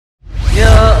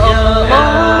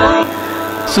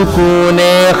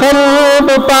سکونے قلب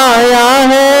پایا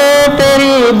ہے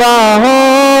تیری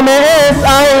باہوں میں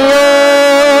SIO،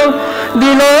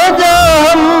 دلوں جو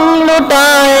ہم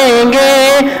لٹائیں گے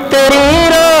تیری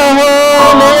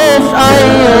راہوں میں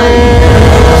SIO۔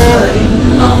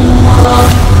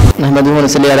 نحمدہ و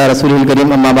نصلی علی رسولہ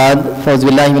الکریم، اما بعد، فاعوذ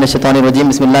باللہ من الشیطان الرجیم،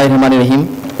 بسم اللہ الرحمن الرحیم۔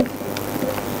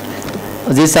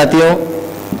 عزیز ساتھیوں،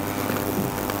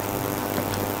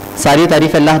 ساری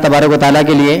تعریف اللہ تبارک و تعالیٰ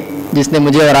کے لیے جس نے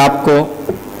مجھے اور آپ کو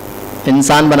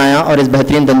انسان بنایا اور اس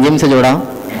بہترین تنظیم سے جوڑا۔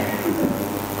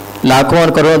 لاکھوں اور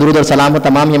کروڑوں درود اور سلام ہو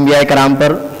تمام انبیاء کرام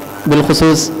پر،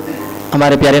 بالخصوص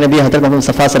ہمارے پیارے نبی حضرت محمد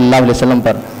مصطفیٰ صلی اللہ علیہ وسلم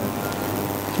پر۔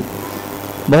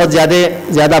 بہت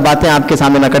زیادہ باتیں آپ کے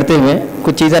سامنے نہ کرتے ہوئے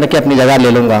کچھ چیزیں رکھ کے اپنی جگہ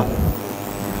لے لوں گا۔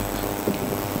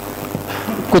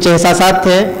 کچھ احساسات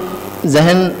تھے،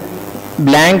 ذہن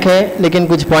بلینک ہے، لیکن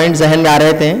کچھ پوائنٹ ذہن میں آ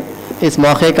رہے تھے، اس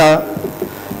موقع کا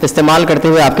استعمال کرتے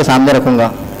ہوئے آپ کے سامنے رکھوں گا۔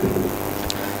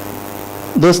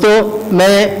 دوستو،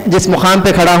 میں جس مقام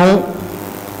پہ کھڑا ہوں،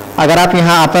 اگر آپ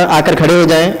یہاں آ کر کھڑے ہو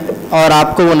جائیں اور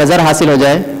آپ کو وہ نظر حاصل ہو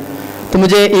جائے تو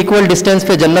مجھے ایکول ڈسٹینس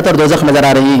پہ جنت اور دوزخ نظر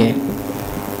آ رہی ہے۔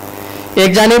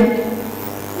 ایک جانب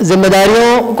ذمہ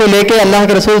داریوں کو لے کے اللہ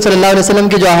کے رسول صلی اللہ علیہ وسلم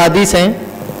کی جو احادیث ہیں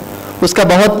اس کا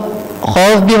بہت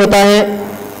خوف بھی ہوتا ہے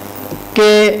کہ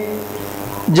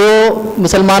جو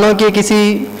مسلمانوں کی کسی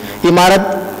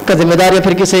عمارت کا ذمہ دار یا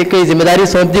پھر کسی کی ذمہ داری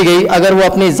سونپ دی گئی، اگر وہ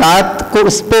اپنی ذات کو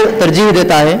اس پہ ترجیح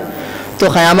دیتا ہے تو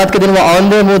قیامت کے دن وہ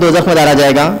اوندے منہ دوزخ میں ڈالا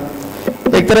جائے گا۔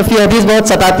 ایک طرف یہ حدیث بہت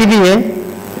ستاتی بھی ہے،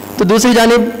 تو دوسری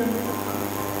جانب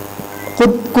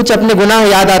خود کچھ اپنے گناہ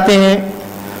یاد آتے ہیں،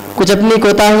 کچھ اپنی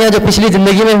کوتاہیاں جو پچھلی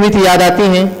زندگی میں ہوئی تھی یاد آتی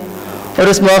ہیں، اور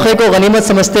اس موقع کو غنیمت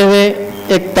سمجھتے ہوئے،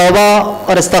 ایک توبہ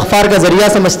اور استغفار کا ذریعہ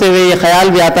سمجھتے ہوئے یہ خیال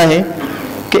بھی آتا ہے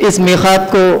کہ اس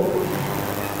میقات کو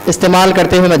استعمال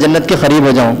کرتے ہوئے میں جنت کے قریب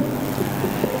ہو جاؤں۔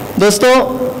 دوستو،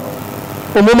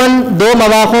 عموماً دو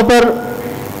مواقعوں پر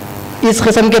اس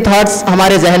قسم کے تھاٹس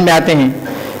ہمارے ذہن میں آتے ہیں۔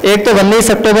 ایک تو 19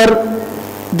 اکتوبر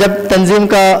جب تنظیم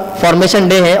کا فارمیشن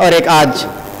ڈے ہے، اور ایک آج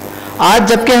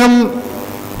جبکہ ہم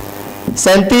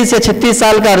 37 یا 36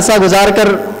 سال کا عرصہ گزار کر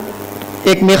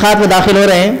ایک میقات میں داخل ہو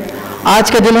رہے ہیں،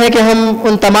 آج کا دن ہے کہ ہم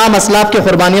ان تمام اسلاف کی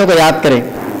قربانیوں کو یاد کریں۔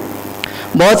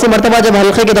 بہت سی مرتبہ جب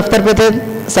حلقے کے دفتر پہ تھے،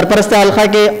 سرپرست حلقہ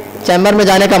کے چیمبر میں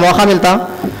جانے کا موقع ملتا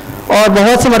اور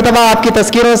بہت سی مرتبہ آپ کی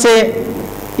تذکیروں سے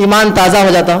ایمان تازہ ہو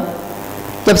جاتا۔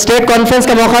 جب اسٹیٹ کانفرنس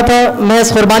کا موقع تھا، میں اس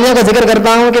قربانیوں کا ذکر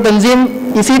کرتا ہوں کہ تنظیم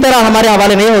اسی طرح ہمارے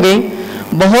حوالے نہیں ہو گئی۔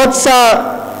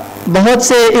 بہت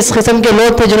سے اس قسم کے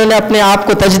لوگ تھے جنہوں نے اپنے آپ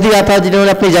کو تج دیا تھا، جنہوں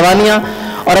نے اپنی جوانیاں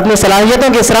اور اپنی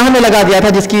صلاحیتوں کے اسراہ میں لگا دیا تھا،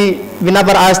 جس کی بنا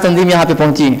پر آج تنظیم یہاں پہ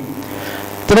پہنچی ہے۔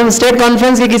 تو ہم اسٹیٹ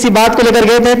کانفرنس کی کسی بات کو لے کر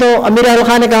گئے تھے تو امیر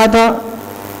حلقہ نے کہا تھا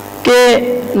کہ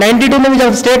 92 میں بھی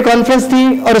جب اسٹیٹ کانفرنس تھی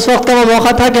اور اس وقت کا وہ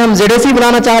موقع تھا کہ ہم ZSC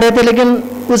بلانا چاہ رہے تھے، لیکن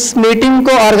اس میٹنگ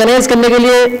کو آرگنائز کرنے کے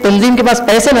لیے تنظیم کے پاس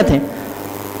پیسے نہ تھے۔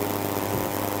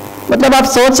 مطلب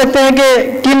آپ سوچ سکتے ہیں کہ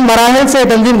کن مراحل سے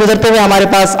تنظیم گزرتے ہوئے ہمارے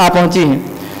پاس آ پہنچی ہے۔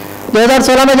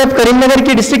 2016 میں جب کریم نگر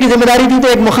کی ڈسٹرکٹ کی ذمہ داری تھی تو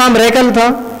ایک مقام ریکل تھا،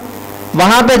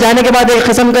 وہاں پہ جانے کے بعد ایک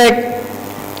قسم کا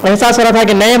ایک احساس ہو رہا تھا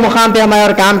کہ نئے مقام پہ ہمیں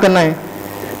اور کام کرنا ہے۔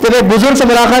 جب ایک بزرگ سے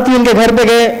ملاقات تھی، ان کے گھر پہ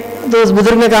گئے تو اس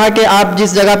بزرگ نے کہا کہ آپ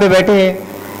جس جگہ پہ بیٹھے ہیں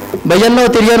 92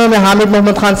 تریانوں میں حامد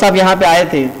محمد خان صاحب یہاں پہ آئے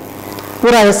تھے۔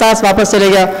 پورا احساس واپس چلے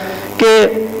گیا کہ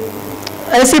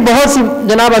ایسی بہت سی،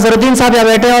 جناب اظہر الدین صاحب یہاں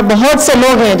بیٹھے ہیں اور بہت سے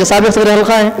لوگ ہیں جو سابق صدر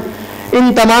حلقہ ہیں۔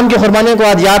 ان تمام کی قربانیوں کو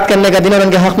آج یاد کرنے کا دن اور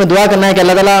ان کے حق میں دعا کرنا ہے کہ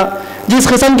اللہ تعالیٰ جس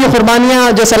قسم کی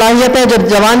قربانیاں، جو صلاحیتیں، جو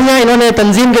جوانیاں انہوں نے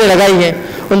تنظیم کے لیے لگائی ہیں،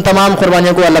 ان تمام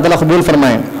قربانیوں کو اللہ تعالیٰ قبول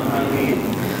فرمائیں۔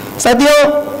 ساتھیوں،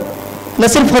 نہ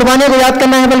صرف قربانیوں کو یاد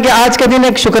کرنا ہے بلکہ آج کا دن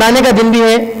ایک شکرانے کا دن بھی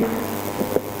ہے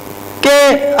کہ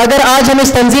اگر آج ہم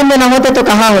اس تنظیم میں نہ ہوتے تو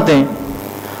کہاں ہوتے ہیں۔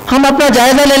 ہم اپنا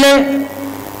جائزہ لے لیں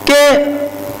کہ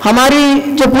ہماری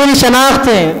جو پوری شناخت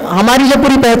ہے، ہماری جو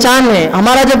پوری پہچان ہے،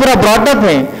 ہمارا جو پورا براٹ اپ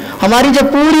ہے، ہماری جو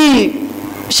پوری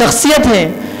شخصیت ہے،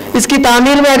 اس کی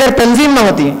تعمیر میں اگر تنظیم نہ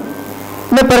ہوتی۔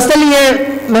 میں پرسنلی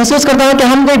یہ محسوس کرتا ہوں کہ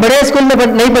ہم کوئی بڑے اسکول میں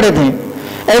نہیں پڑھے تھے،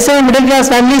 ایسے مڈل کلاس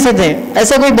فیملی سے تھے،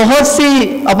 ایسے کوئی بہت سی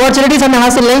اپارچونیٹیز ہمیں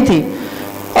حاصل نہیں تھی،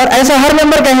 اور ایسا ہر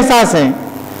ممبر کا احساس ہے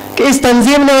کہ اس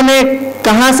تنظیم نے انہیں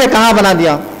کہاں سے کہاں بنا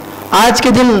دیا۔ آج کے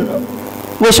دن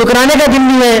وہ شکرانے کا دن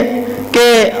بھی ہے کہ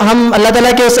ہم اللہ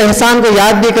تعالیٰ کے اس احسان کو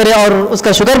یاد بھی کریں اور اس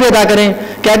کا شکر بھی ادا کریں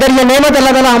کہ اگر یہ نعمت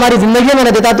اللہ تعالیٰ ہماری زندگی میں نہ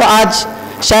دیتا تو آج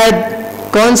شاید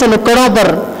کون سے نکڑوں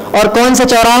پر اور کون سے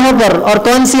چوراہوں پر اور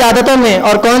کون سی عادتوں میں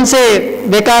اور کون سے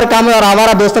بیکار کاموں اور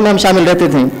آوارہ دوستوں میں ہم شامل رہتے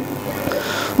تھے۔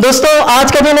 دوستو،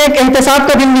 آج کا دن ایک احتساب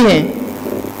کا دن بھی ہے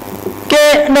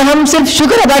کہ نہ ہم صرف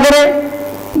شکر ادا کریں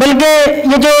بلکہ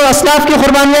یہ جو اسلاف کی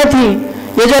قربانیاں تھیں،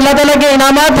 یہ جو اللہ تعالیٰ کے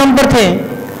انعامات ہم پر تھے،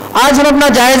 آج ہم اپنا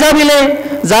جائزہ بھی لیں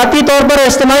ذاتی طور پر اور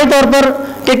اجتماعی طور پر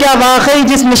کہ کہ کیا واقعی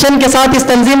جس مشن کے ساتھ اس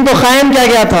تنظیم کو قائم کیا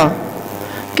گیا تھا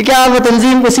کہ کیا وہ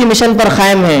تنظیم اسی مشن پر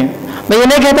قائم ہے. میں یہ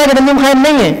نہیں کہتا کہ تنظیم قائم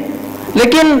نہیں ہے،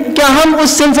 لیکن کیا ہم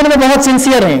اس سلسلے میں بہت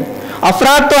سنسیئر ہیں؟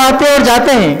 افراد تو آتے اور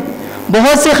جاتے ہیں،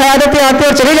 بہت سی قیادتیں آتی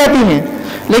اور چلی جاتی ہیں،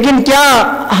 لیکن کیا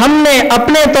ہم نے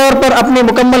اپنے طور پر اپنی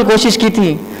مکمل کوشش کی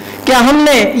تھی؟ کیا ہم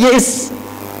نے یہ اس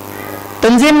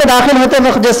تنظیم میں داخل ہوتے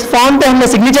وقت جس فارم پہ ہم نے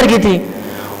سگنیچر کی تھی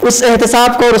اس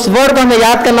احتساب کو اور اس ورڈ کو ہمیں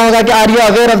یاد کرنا ہوگا کہ are you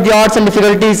aware of the odds and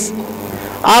difficulties?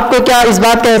 آپ کو کیا اس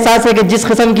بات کا احساس ہے کہ جس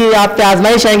قسم کی آپ پہ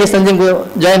آزمائش آئیں گے اس تنظیم کو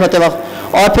جوائن ہوتے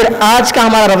وقت، اور پھر آج کا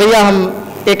ہمارا رویہ ہم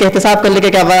ایک احتساب کر لے کہ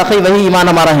کیا واقعی وہی ایمان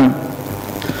ہمارا ہے؟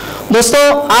 دوستو،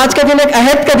 آج کا دن ایک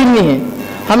عہد کا دن بھی ہے.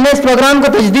 ہم نے اس پروگرام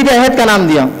کو تجدید عہد کا نام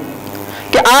دیا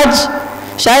کہ آج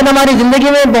شاید ہماری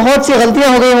زندگی میں بہت سی غلطیاں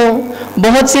ہو گئی ہوں،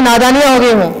 بہت سی نادانیاں ہو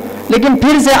گئی ہوں، لیکن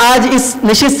پھر سے آج اس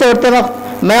نشست سے اٹھتے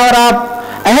وقت میں اور آپ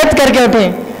عہد کر کے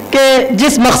اٹھیں کہ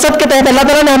جس مقصد کے تحت اللہ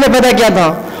تعالیٰ نے ہمیں پیدا کیا تھا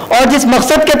اور جس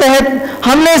مقصد کے تحت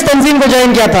ہم نے اس تنظیم کو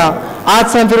جوائن کیا تھا،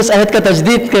 آج سے ہم پھر اس عہد کا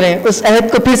تجدید کریں، اس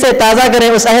عہد کو پھر سے تازہ کریں،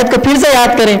 اس عہد کو پھر سے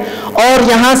یاد کریں، اور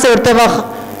یہاں سے اٹھتے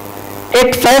وقت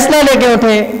ایک فیصلہ لے کے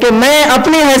اٹھیں کہ میں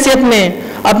اپنی حیثیت میں،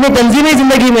 اپنی تنظیمی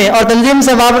زندگی میں اور تنظیم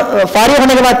سے فارغ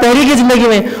ہونے کے بعد تحریکی زندگی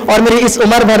میں اور میری اس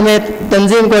عمر بھر میں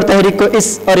تنظیم کو اور تحریک کو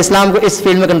اور اسلام کو اس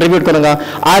فیلڈ میں کنٹریبیوٹ کروں گا.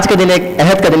 آج کا دن ایک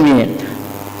عہد کا دن بھی ہے.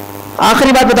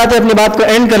 آخری بات بتاتے اپنی بات کو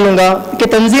اینڈ کر لوں گا کہ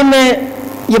تنظیم میں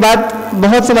یہ بات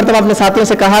بہت سے مرتبہ اپنے ساتھیوں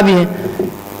سے کہا بھی ہے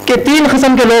کہ 3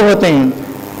 قسم کے لوگ ہوتے ہیں.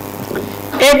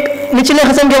 ایک نچلے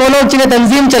قسم کے وہ لوگ جنہیں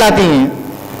تنظیم چلاتی ہیں،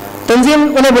 تنظیم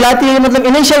انہیں بلاتی ہے، مطلب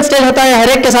انیشیل سٹیج ہوتا ہے، ہر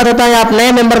ایک کے ساتھ ہوتا ہے، آپ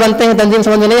نئے ممبر بنتے ہیں، تنظیم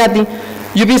سمجھ میں نہیں آتی،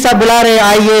 یو پی صاحب بلا رہے ہیں،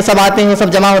 آئیے، سب آتے ہیں،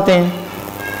 سب جمع ہوتے ہیں،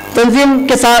 تنظیم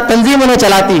کے ساتھ تنظیم انہیں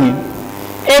چلاتی ہے.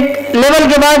 ایک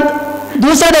لیول کے بعد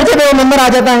دوسرے درجے پہ وہ ممبر آ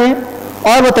جاتا ہے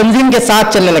اور وہ تنظیم کے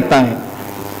ساتھ چلنے لگتا ہے.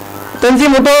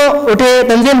 تنظیم اٹھے،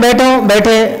 تنظیم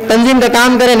بیٹھے، تنظیم کا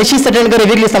کام کریں، نشست اٹینڈ کریں،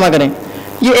 ویکلی اجتماع کریں،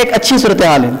 یہ ایک اچھی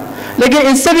صورتحال ہے. لیکن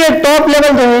اس سے بھی ایک ٹاپ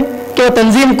لیول جو ہے کہ وہ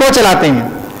تنظیم کو چلاتے ہیں.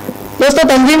 دوستو،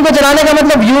 تنظیم کو چلانے کا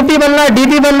مطلب یو پی بننا، ڈی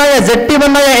پی بننا یا زیڈ پی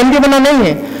بننا یا ایم پی بننا نہیں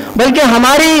ہے، بلکہ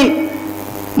ہماری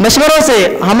مشوروں سے،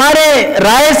 ہمارے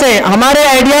رائے سے، ہمارے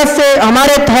آئیڈیاز سے،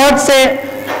 ہمارے تھاٹ سے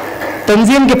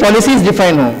تنظیم کی پالیسیز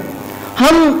ڈیفائن ہوں.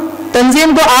 ہم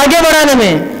تنظیم کو آگے بڑھانے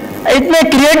میں اتنے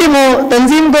کریٹو ہوں،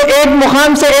 تنظیم کو ایک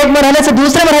مقام سے ایک مرحلے سے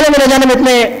دوسرے مرحلے میں لے جانے میں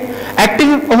اتنے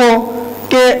ایکٹیو ہوں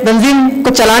کہ تنظیم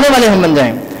کو چلانے والے ہم بن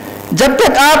جائیں. جب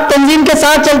تک آپ تنظیم کے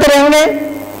ساتھ چلتے رہیں گے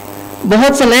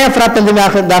بہت سے نئے افراد تنظیم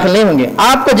میں داخل نہیں ہوں گے.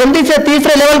 آپ کو جلدی سے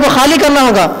تیسرے لیول کو خالی کرنا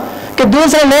ہوگا کہ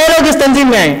دوسرے نئے لوگ اس تنظیم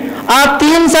میں آئیں. آپ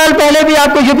 3 سال پہلے بھی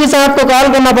آپ کو یو پی صاحب کو کال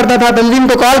کرنا پڑتا تھا، تنظیم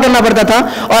کو کال کرنا پڑتا تھا،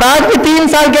 اور آج بھی 3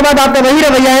 سال کے بعد آپ کا وہی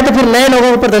رویہ ہے تو پھر نئے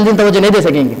لوگوں پر تنظیم توجہ نہیں دے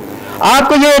سکیں گے. آپ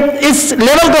کو یہ اس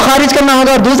لیول کو خارج کرنا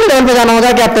ہوگا اور دوسرے لیول پہ جانا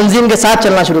ہوگا کہ آپ تنظیم کے ساتھ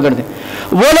چلنا شروع کر دیں.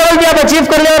 وہ لیول بھی آپ اچیو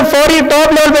کر لیں اور فوری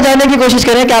ٹاپ لیول پہ جانے کی کوشش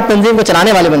کریں کہ آپ تنظیم کو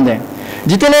چلانے والے بن جائیں.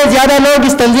 جتنے زیادہ لوگ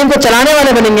اس تنظیم کو چلانے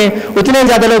والے بنیں گے اتنے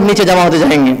زیادہ لوگ نیچے جمع ہوتے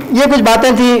جائیں گے. یہ کچھ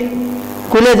باتیں تھیں،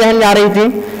 کھلے ذہن میں آ رہی تھی.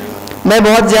 میں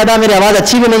بہت زیادہ، میری آواز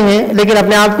اچھی بھی نہیں ہے لیکن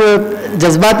اپنے آپ کو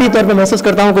جذباتی طور پہ محسوس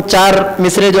کرتا ہوں. کچھ 4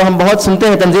 مصرے جو ہم بہت سنتے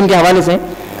ہیں تنظیم کے حوالے سے،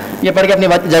 یہ پڑھ کے اپنی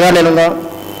جگہ لے لوں گا.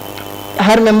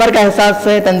 ہر ممبر کا احساس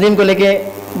ہے تنظیم کو لے کے،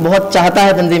 بہت چاہتا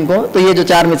ہے تنظیم کو. تو یہ جو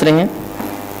 4 مصرے ہیں: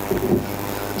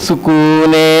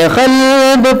 سکون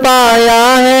قلب پایا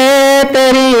ہے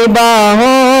تیری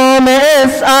باہوں میں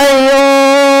SIO،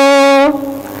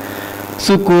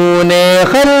 سکون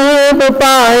قلب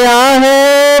پایا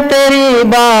ہے تیری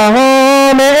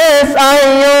باہوں میں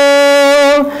SIO،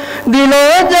 دلو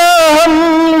جو ہم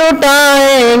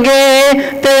لٹائیں گے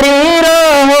تیری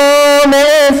راہوں میں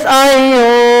SIO،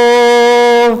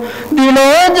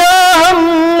 دلو جو ہم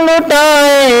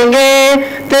لٹائیں گے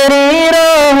تیری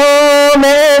راہوں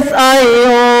میں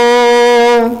SIO.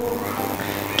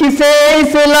 کسے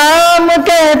اسلام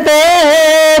کہتے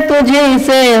ہیں تجھی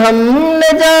سے ہم نے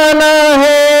جانا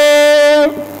ہے،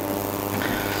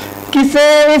 کسے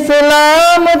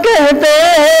اسلام کہتے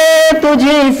ہیں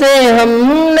تجھی سے ہم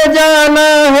نے جانا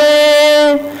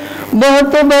ہے.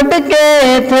 بہت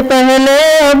بھٹکے تھے پہلے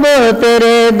اب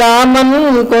تیرے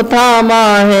دامن کو تھاما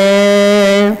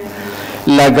ہے،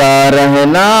 لگا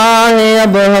رہنا ہے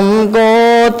اب ہم کو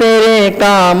تیرے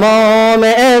کاموں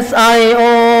میں SIO،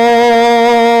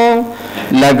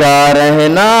 لگا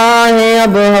رہنا ہے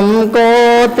اب ہم کو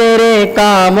تیرے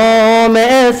کاموں میں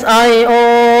SIO،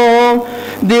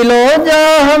 دلو جا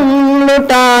ہم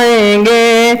لٹائیں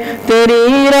گے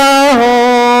تیری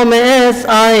راہوں میں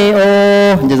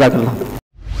SIO. جزاک اللہ.